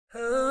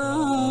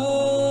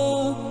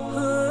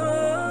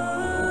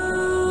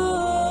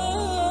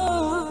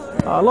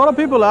A lot of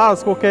people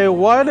ask, okay,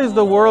 why does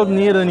the world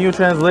need a new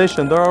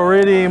translation? There are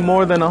already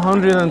more than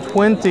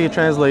 120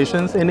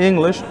 translations in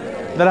English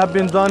that have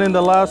been done in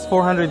the last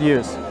 400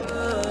 years.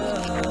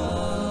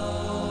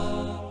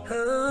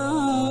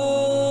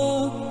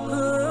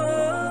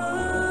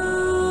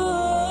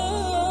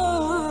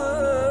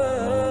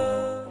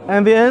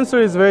 And the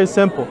answer is very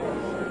simple.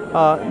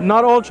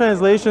 Not all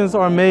translations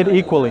are made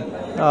equally.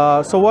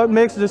 So what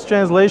makes this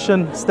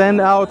translation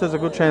stand out as a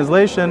good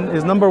translation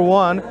is, number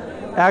one,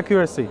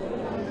 accuracy.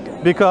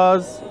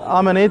 Because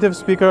I'm a native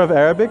speaker of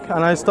Arabic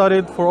and I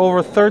studied for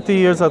over 30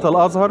 years at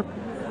Al-Azhar.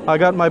 I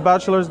got my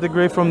bachelor's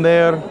degree from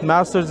there,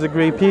 master's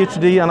degree,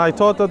 Ph.D, and I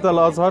taught at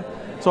Al-Azhar.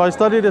 So I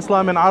studied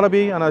Islam in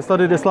Arabic and I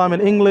studied Islam in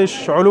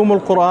English, Ulum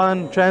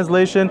al-Quran,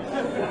 translation.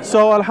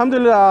 So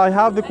Alhamdulillah, I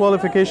have the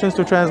qualifications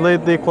to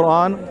translate the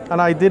Quran, and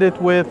I did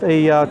it with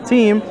a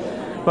team.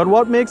 But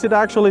what makes it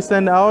actually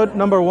stand out?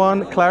 Number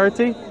one,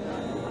 clarity,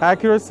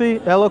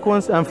 accuracy,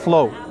 eloquence, and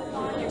flow.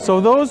 So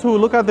those who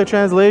look at the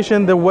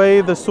translation, the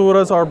way the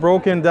surahs are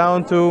broken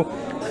down to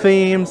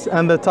themes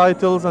and the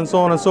titles and so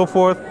on and so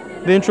forth,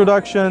 the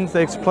introductions, the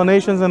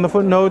explanations and the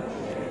footnote,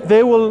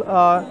 they will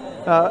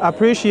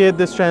appreciate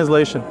this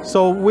translation.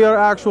 So we are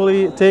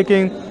actually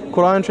taking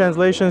Quran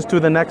translations to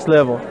the next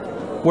level,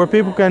 where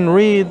people can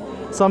read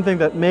something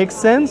that makes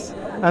sense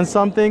and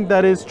something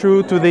that is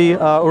true to the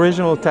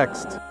original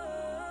text.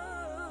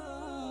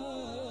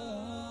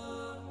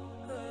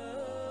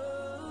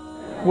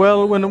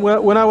 Well,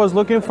 when I was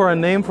looking for a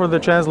name for the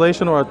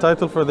translation or a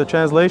title for the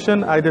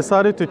translation, I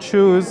decided to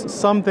choose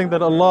something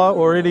that Allah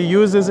already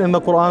uses in the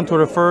Quran to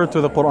refer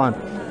to the Quran.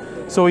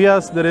 So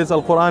yes, there is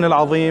Al-Quran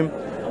Al-Azim,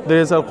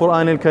 there is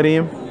Al-Quran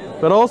Al-Kareem,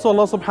 but also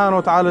Allah subhanahu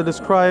wa ta'ala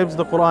describes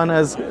the Quran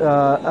as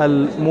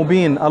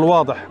Al-Mubin,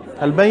 Al-Wadih,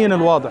 Al-Bayin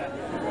Al-Wadih,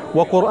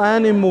 wa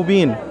Quran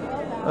Mubin,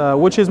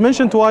 which is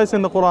mentioned twice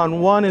in the Quran,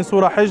 one in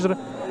Surah Hijr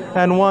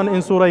and one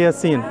in Surah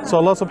Yasin. So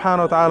Allah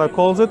subhanahu wa ta'ala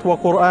calls it wa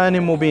Quran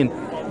Mubin,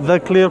 the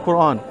clear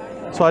Quran.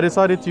 So I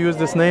decided to use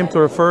this name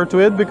to refer to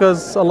it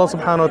because Allah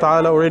subhanahu wa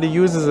ta'ala already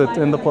uses it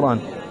in the Quran.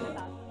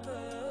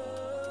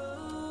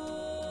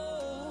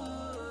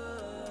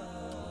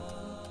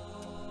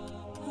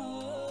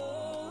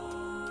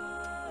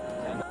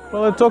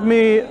 Well, it took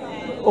me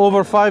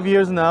over 5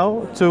 years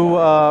now to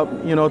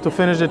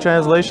finish the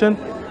translation.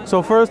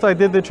 So first I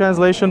did the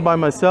translation by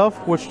myself,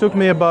 which took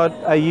me about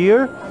a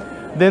year.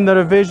 Then the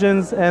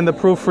revisions and the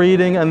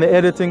proofreading and the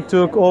editing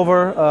took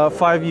over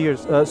 4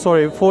 years.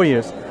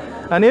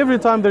 And every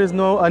time there is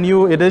a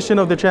new edition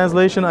of the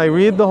translation, I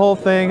read the whole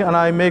thing and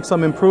I make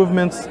some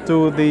improvements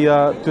to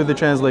the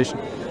translation.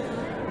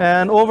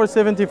 And over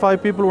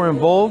 75 people were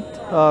involved,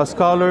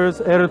 scholars,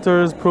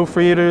 editors,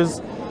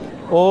 proofreaders,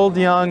 old,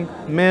 young,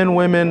 men,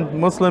 women,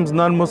 Muslims,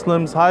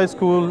 non-Muslims, high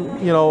school,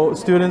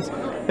 students.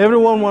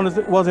 Everyone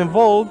was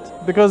involved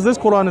because this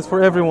Quran is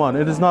for everyone.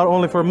 It is not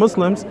only for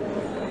Muslims.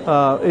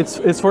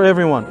 It's for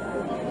everyone,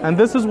 and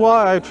this is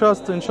why I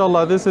trust,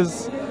 inshallah, this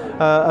is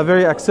a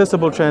very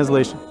accessible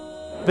translation.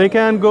 They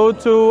can go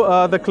to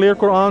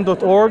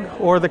theclearquran.org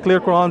or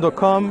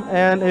theclearquran.com,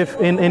 and if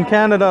in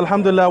Canada,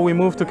 alhamdulillah, we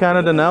moved to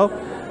Canada now,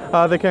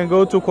 they can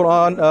go to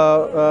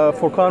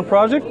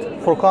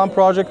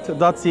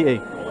furqanproject.ca.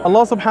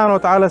 Allah subhanahu wa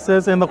ta'ala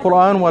says in the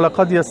Quran,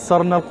 وَلَقَدْ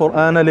يَسَّرْنَا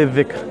الْقُرْآنَ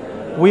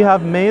لِلذِّكْرِ. We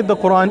have made the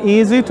Quran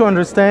easy to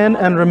understand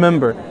and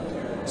remember.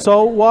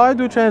 So why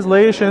do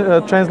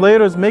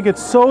translators make it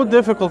so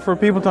difficult for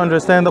people to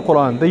understand the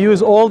Quran? They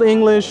use Old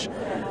English,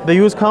 they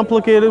use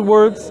complicated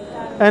words,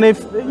 and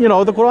if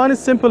the Quran is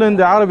simple in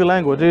the Arabic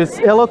language, it's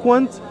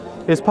eloquent,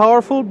 it's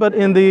powerful, but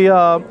in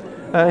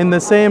the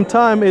same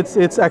time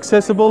it's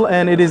accessible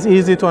and it is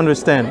easy to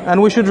understand.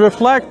 And we should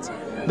reflect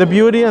the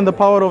beauty and the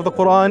power of the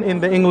Quran in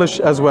the English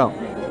as well,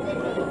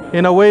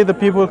 in a way that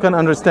people can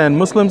understand,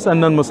 Muslims and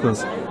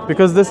non-Muslims,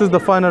 because this is the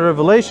final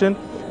revelation.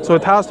 So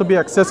it has to be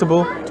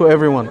accessible to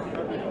everyone.